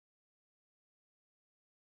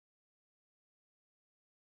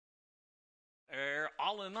They're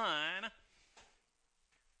all in line.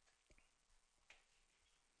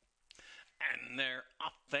 And they're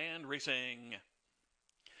off and racing.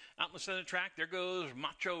 Out in the center track, there goes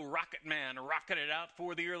Macho Rocket Man, rocking it out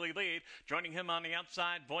for the early lead. Joining him on the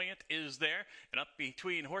outside, Buoyant is there. And up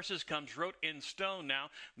between horses comes Wrote in Stone now,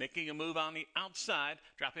 making a move on the outside,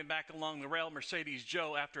 dropping back along the rail, Mercedes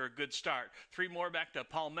Joe after a good start. Three more back to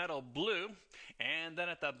Palmetto Blue. And then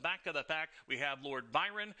at the back of the pack, we have Lord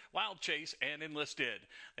Byron, Wild Chase, and Enlisted.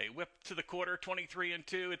 They whip to the quarter, 23 and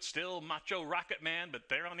 2. It's still Macho Rocket Man, but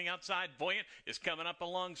there on the outside, Buoyant is coming up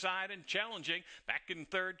alongside and challenging. Back in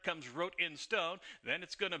third comes Wrote in Stone. Then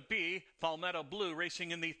it's going to be Palmetto Blue racing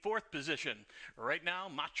in the fourth position. Right now,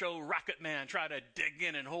 Macho Rocket Man try to dig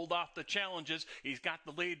in and hold off the challenges. He's got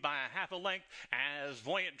the lead by a half a length as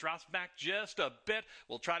Buoyant drops back just a bit.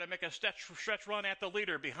 Will try to make a stretch run at the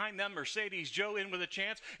leader. Behind them, Mercedes Joe in with a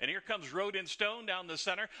chance. And here comes Wrote in Stone down the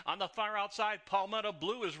center. On the far outside, Palmetto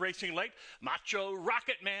Blue is racing late. Macho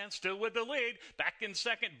Rocket Man still with the lead. Back in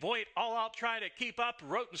second, Buoyant all out trying to keep up.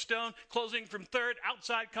 Wrote in Stone closing from third.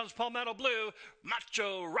 Outside comes Palmetto Blue.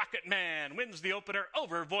 Macho Rocket Man wins the opener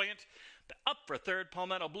over Buoyant. Up for third,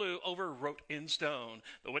 Palmetto Blue over Wrote in Stone.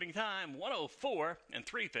 The winning time, 1:04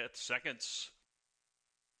 3/5 seconds.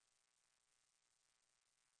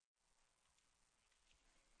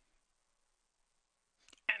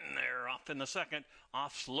 And they're off in the second.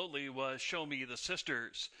 Off slowly was Show Me the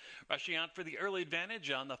Sisters. Rushing out for the early advantage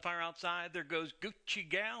on the far outside, there goes Gucci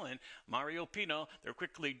Gal and Mario Pino. They're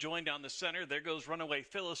quickly joined down the center. There goes Runaway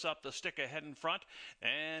Phyllis up the stick ahead in front.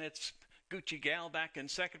 And it's Gucci Gal back in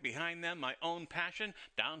second. Behind them, My Own Passion.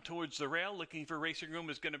 Down towards the rail, looking for racing room,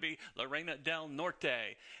 is going to be Lorena Del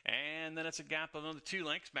Norte. And then it's a gap of another 2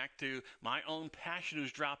 lengths back to My Own Passion,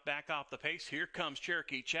 who's dropped back off the pace. Here comes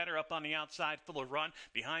Cherokee Chatter up on the outside, full of run.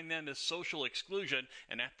 Behind them is Social Exclusion.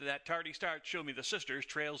 And after that tardy start, Show Me the Sisters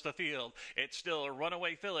trails the field. It's still a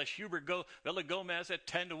Runaway Phyllis. Hubert Villa Gomez at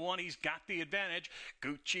 10-1. He's got the advantage.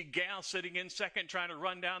 Gucci Gal sitting in second, trying to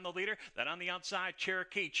run down the leader. Then on the outside,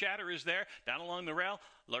 Cherokee Chatter is there. Down along the rail,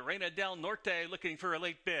 Lorena Del Norte looking for a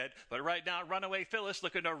late bid. But right now, Runaway Phyllis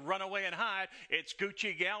looking to run away and hide. It's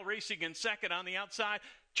Gucci Gal racing in second on the outside.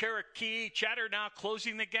 Cherokee Chatter now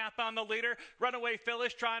closing the gap on the leader. Runaway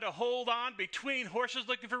Phyllis trying to hold on between horses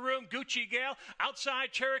looking for room. Gucci Gal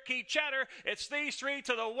outside Cherokee Chatter. It's these three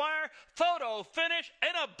to the wire. Photo finish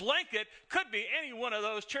in a blanket. Could be any one of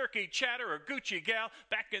those, Cherokee Chatter or Gucci Gal.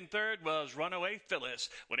 Back in third was Runaway Phyllis.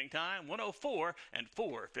 Winning time 1:04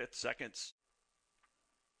 4/5 seconds.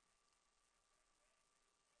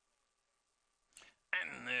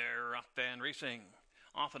 And they're off and racing.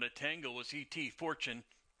 Off in a tangle was E.T. Fortune.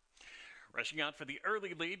 Rushing out for the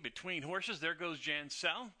early lead between horses, there goes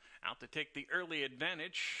Jancel, out to take the early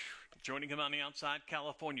advantage. Joining him on the outside,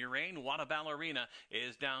 California Rain. Wada Ballerina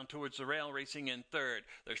is down towards the rail, racing in third.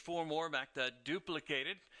 There's 4 more back to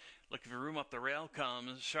Duplicated. Looking for room up the rail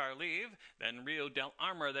comes Charlieve. Then Rio del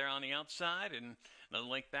Armor there on the outside. And another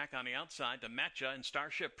link back on the outside to Matcha, and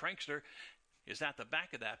Starship Prankster is at the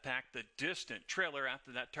back of that pack, the distant trailer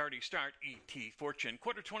after that tardy start, E.T. Fortune.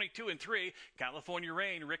 Quarter 22 3, California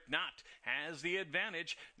Rain, Rick Knott has the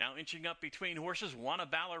advantage. Now inching up between horses, Wanna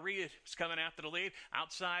Ballerina is coming after the lead.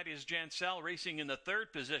 Outside is Jancel racing in the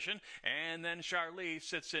third position, and then Charlie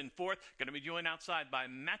sits in fourth. Going to be joined outside by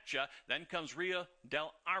Matcha. Then comes Rio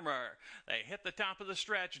del Armor. They hit the top of the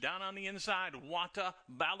stretch. Down on the inside, Wata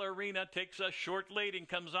Ballerina takes a short lead and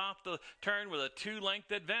comes off the turn with a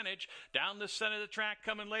 2-length advantage. Down the center of the track,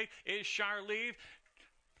 coming late, is Charlieve.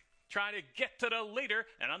 Trying to get to the leader,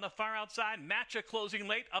 and on the far outside, Matcha closing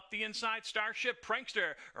late. Up the inside, Starship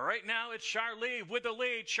Prankster. Right now, it's Charlieve with the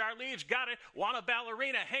lead. Charlieve's got it. Wanna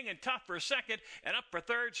Ballerina hanging tough for second, and up for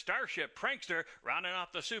third, Starship Prankster, rounding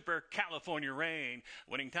off the super California Rain.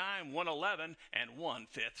 Winning time, 1:11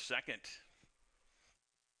 1/5 second.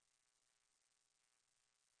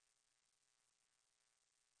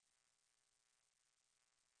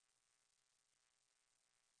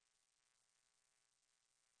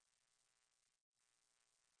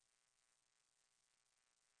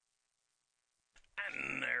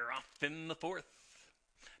 And they're off in the fourth.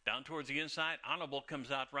 Down towards the inside, Honorable comes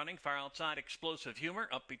out running. Far outside, Explosive Humor.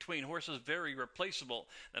 Up between horses, Very Replaceable.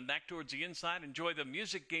 Then back towards the inside, Enjoy the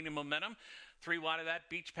Music, gaining momentum. 3 wide of that,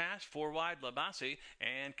 Beach Pass. 4 wide, Labasi.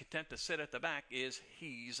 And content to sit at the back is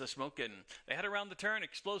He's a Smokin'. They head around the turn.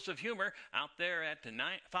 Explosive Humor out there at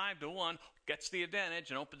 5-1. Gets the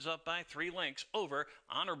advantage and opens up by 3 lengths over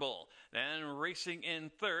Honorable. Then racing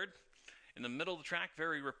in third. in the middle of the track,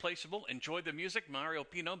 very replaceable. Enjoy the music. Mario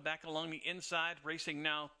Pino back along the inside. Racing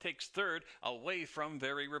now takes third, away from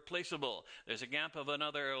very replaceable. There's a gap of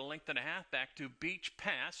another length and a half back to Beach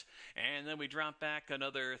Pass. And then we drop back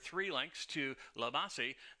another 3 lengths to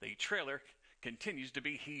Labasi. The trailer continues to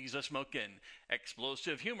be He's a Smokin'.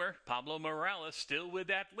 Explosive Humor, Pablo Morales still with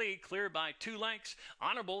that lead, clear by 2 lengths.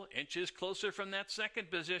 Honorable inches closer from that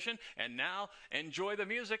second position. And now Enjoy the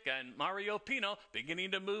Music and Mario Pino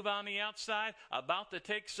beginning to move on the outside, about to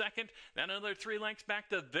take second. Then another 3 lengths back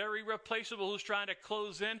to Very Replaceable, who's trying to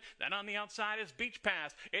close in. Then on the outside is Beach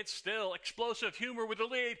Pass. It's still Explosive Humor with the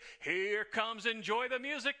lead. Here comes Enjoy the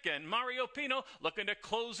Music and Mario Pino looking to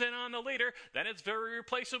close in on the leader. Then it's Very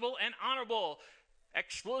Replaceable and Honorable.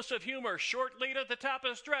 Explosive Humor, short lead at the top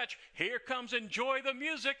of the stretch. Here comes Enjoy the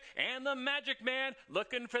Music and the Magic Man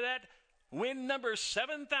looking for that win number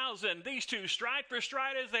 7,000. These two stride for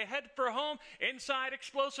stride as they head for home. Inside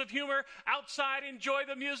Explosive Humor, outside Enjoy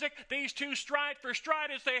the Music. These two stride for stride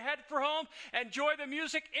as they head for home. Enjoy the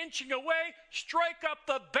Music inching away. Strike up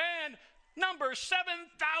the band. Number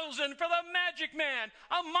 7,000 for the Magic Man,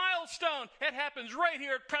 a milestone. It happens right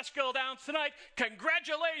here at Presque Downs tonight.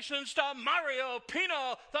 Congratulations to Mario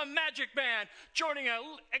Pino, the Magic Man, joining an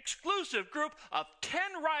exclusive group of 10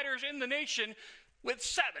 riders in the nation with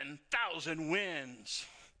 7,000 wins.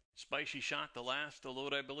 Spicy Shot, the last to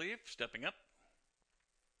load, I believe, stepping up.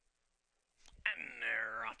 And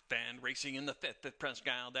they're off and racing in the 5th at Presque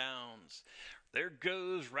Downs. There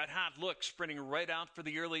goes Red Hot Look, sprinting right out for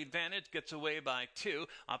the early advantage, gets away by 2.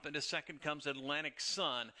 Up into second comes Atlantic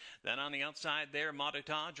Sun. Then on the outside there,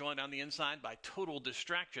 Modita joined on the inside by Total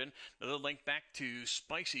Distraction. Another link back to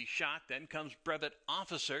Spicy Shot. Then comes Brevet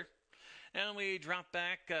Officer. And we drop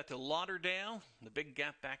back to Lauderdale. The big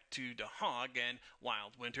gap back to DeHog and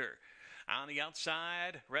Wild Winter. On the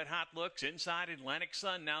outside, Red Hot Looks. Inside, Atlantic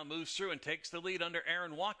Sun now moves through and takes the lead under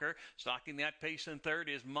Aaron Walker. Stalking that pace in third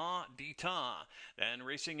is Ma Dita. Then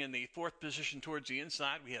racing in the 4th position towards the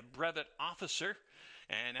inside, we have Brevet Officer.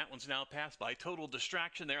 And that one's now passed by Total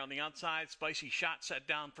Distraction there on the outside. Spicy Shot set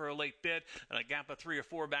down for a late bid. And a gap of 3 or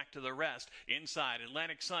 4 back to the rest. Inside,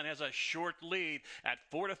 Atlantic Sun has a short lead at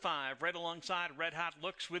 4-5. Right alongside Red Hot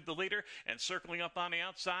Looks with the leader. And circling up on the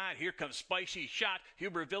outside, here comes Spicy Shot.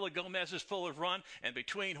 Huber Villagomez is full of run. And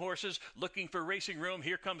between horses, looking for racing room,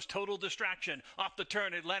 here comes Total Distraction. Off the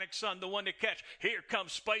turn, Atlantic Sun, the one to catch. Here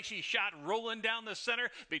comes Spicy Shot rolling down the center.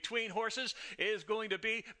 Between horses is going to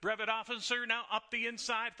be Brevet Officer now up the inside,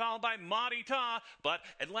 followed by Modita, but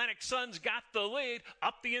Atlantic Sun's got the lead.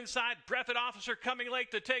 Up the inside, Brevet Officer coming late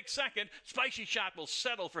to take second. Spicy Shot will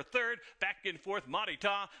settle for third. Back and forth,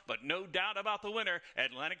 Modita, but no doubt about the winner,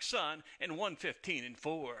 Atlantic Sun, in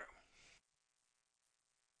 1:15.4.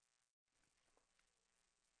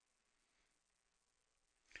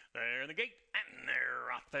 They're in the gate, and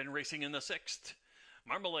they're off and racing in the 6th.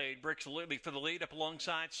 Marmalade breaks Lily for the lead up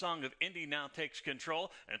alongside Song of Indy now takes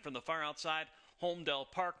control, and from the far outside,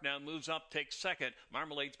 Homedale Park now moves up, takes second.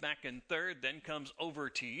 Marmalade's back in third, then comes Over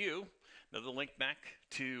to You. Another link back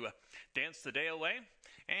to Dance the Day Away.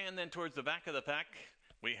 And then towards the back of the pack,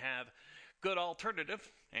 we have Good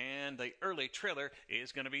Alternative, and the early trailer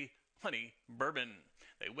is going to be Honey Bourbon.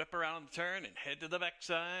 They whip around the turn and head to the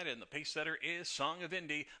backside, and the pace setter is Song of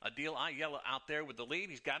Indy. Adil Ayala out there with the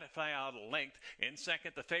lead. He's got it by out of length. In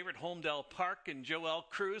second, the favorite Homedale Park and Joel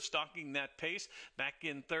Cruz stalking that pace. Back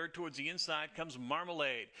in third towards the inside comes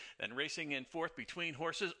Marmalade. Then racing in fourth between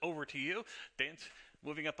horses, Over to You. Dance.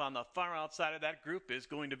 Moving up on the far outside of that group is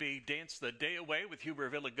going to be Dance the Day Away with Huber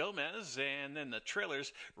Villagomez, and then the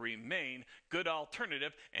trailers remain Good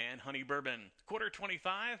Alternative and Honey Bourbon. Quarter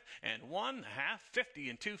 25 and 1/2, 50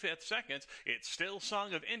 and 2/5 seconds. It's still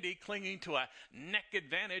Song of Indy clinging to a neck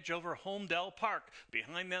advantage over Homedale Park.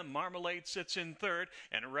 Behind them, Marmalade sits in third,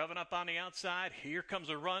 and revving up on the outside, here comes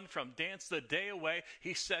a run from Dance the Day Away.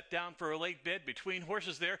 He's set down for a late bid between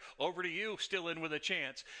horses there. Over to You, still in with a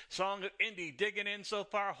chance. Song of Indy digging in so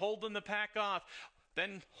far, holding the pack off.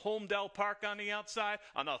 Then Homedale Park on the outside.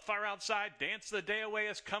 On the far outside, Dance the Day Away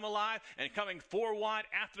has come alive and coming 4 wide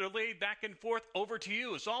after the lead. Back and forth, Over to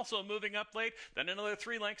You is also moving up late. Then another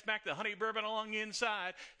 3 lengths back to Honey Bourbon along the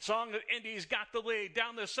inside. Song of Indy's got the lead.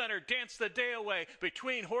 Down the center, Dance the Day Away.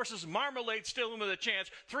 Between horses, Marmalade still in with a chance.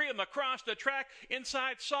 3 of them across the track.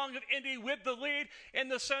 Inside, Song of Indy with the lead. In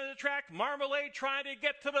the center of the track, Marmalade trying to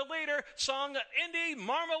get to the leader. Song of Indy,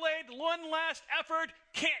 Marmalade, one last effort.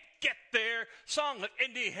 Can't get there. Song of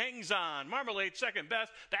Indy hangs on. Marmalade second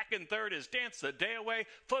best. Back in third is Dance the Day Away.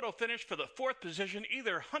 Photo finish for the 4th position,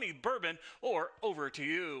 either Honey Bourbon or Over to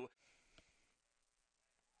You.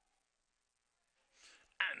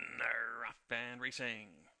 And they're off and racing.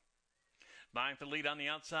 Vying for the lead on the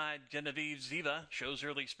outside, Genevieve Ziva shows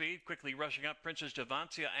early speed, quickly rushing up Princess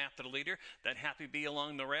Javancia after the leader. Then Happy Bee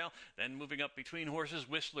along the rail. Then moving up between horses,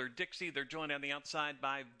 Whistler Dixie. They're joined on the outside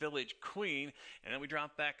by Village Queen. And then we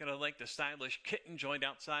drop back into the lake to Stylish Kitten, joined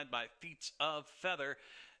outside by Feats of Feather.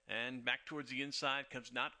 And back towards the inside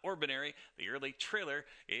comes Not Ordinary. The early trailer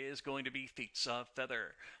is going to be Feats of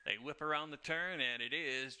Feather. They whip around the turn, and it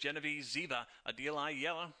is Genevieve Ziva, a DLI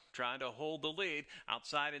yellow, trying to hold the lead.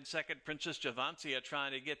 Outside in second, Princess Javancia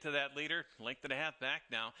trying to get to that leader. Length and a half back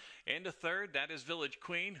now. Into third, that is Village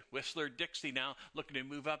Queen. Whistler Dixie now looking to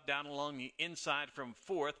move up down along the inside from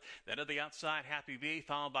fourth. Then to the outside, Happy Bee,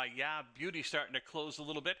 followed by Yeah Beauty starting to close a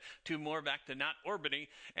little bit. Two more back to Not Ordinary,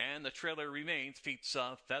 and the trailer remains Feats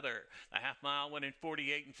of Feather. A half mile went in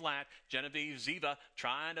 48 and flat. Genevieve Ziva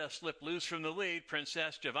trying to slip loose from the lead.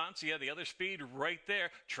 Princess Javancia, the other speed right there,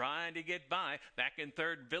 trying to get by. Back in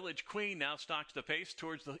third, Village Queen now stalks the pace.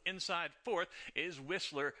 Towards the inside fourth is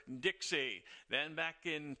Whistler Dixie. Then back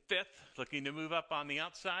in fifth, looking to move up on the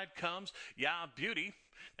outside, comes Yeah Beauty.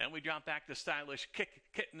 Then we drop back to Stylish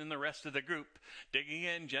Kitten and the rest of the group. Digging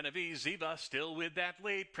in, Genevieve Ziva still with that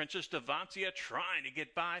lead. Princess Javancia trying to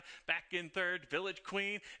get by. Back in third, Village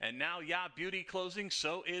Queen. And now Yeah Beauty closing.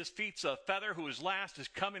 So is Feats of Feather, who is last, is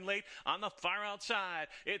coming late on the far outside.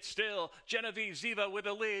 It's still Genevieve Ziva with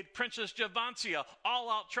the lead. Princess Javancia all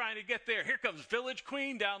out trying to get there. Here comes Village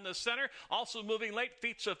Queen down the center. Also moving late,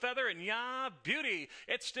 Feats of Feather and Yeah Beauty.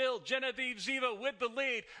 It's still Genevieve Ziva with the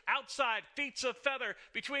lead. Outside, Feats of Feather.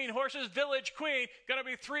 Between horses, Village Queen. Going to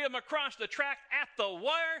be three of them across the track at the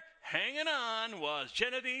wire. Hanging on was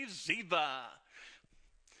Genevieve Ziva.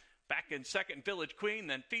 Back in second, Village Queen,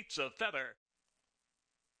 then Feats of Feather.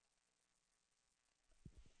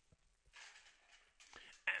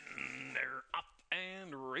 And they're up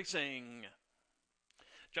and racing.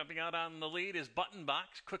 Jumping out on the lead is Button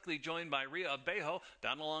Box, quickly joined by Ria Abejo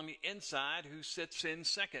down along the inside, who sits in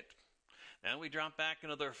second. Then we drop back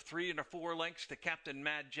another 3 or 4 lengths to Captain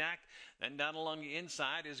Mad Jack. Then down along the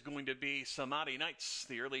inside is going to be Samadhi Nights.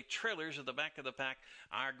 The early trailers at the back of the pack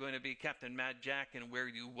are going to be Captain Mad Jack and Where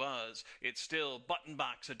You Was. It's still Button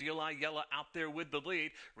Box, a DLI yellow out there with the lead.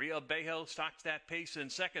 Ria Bejo stocks that pace in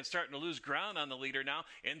second, starting to lose ground on the leader now.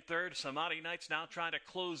 In third, Samadhi Nights now trying to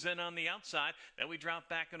close in on the outside. Then we drop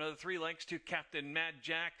back another 3 lengths to Captain Mad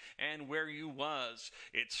Jack and Where You Was.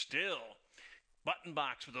 It's still Button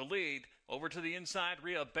Box with the lead. Over to the inside,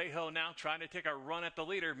 Ria Bejo now trying to take a run at the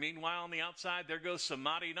leader. Meanwhile, on the outside, there goes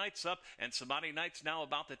Samadhi Nights up, and Samadhi Nights now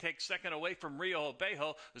about to take second away from Ria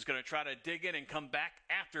Bejo, who's going to try to dig in and come back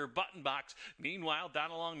after Button Box. Meanwhile,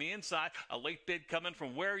 down along the inside, a late bid coming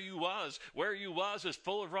from Where You Was. Where You Was is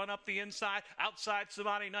full of run up the inside. Outside,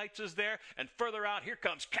 Samadhi Nights is there, and further out, here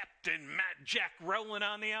comes Captain Mad Jack rolling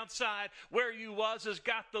on the outside. Where You Was has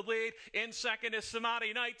got the lead. In second is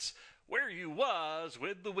Samadhi Nights. Where You Was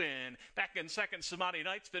with the win. Back in second, Samadhi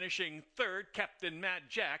Nights, finishing third, Captain Mad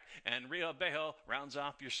Jack, and Ria Bejo rounds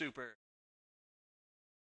off your super.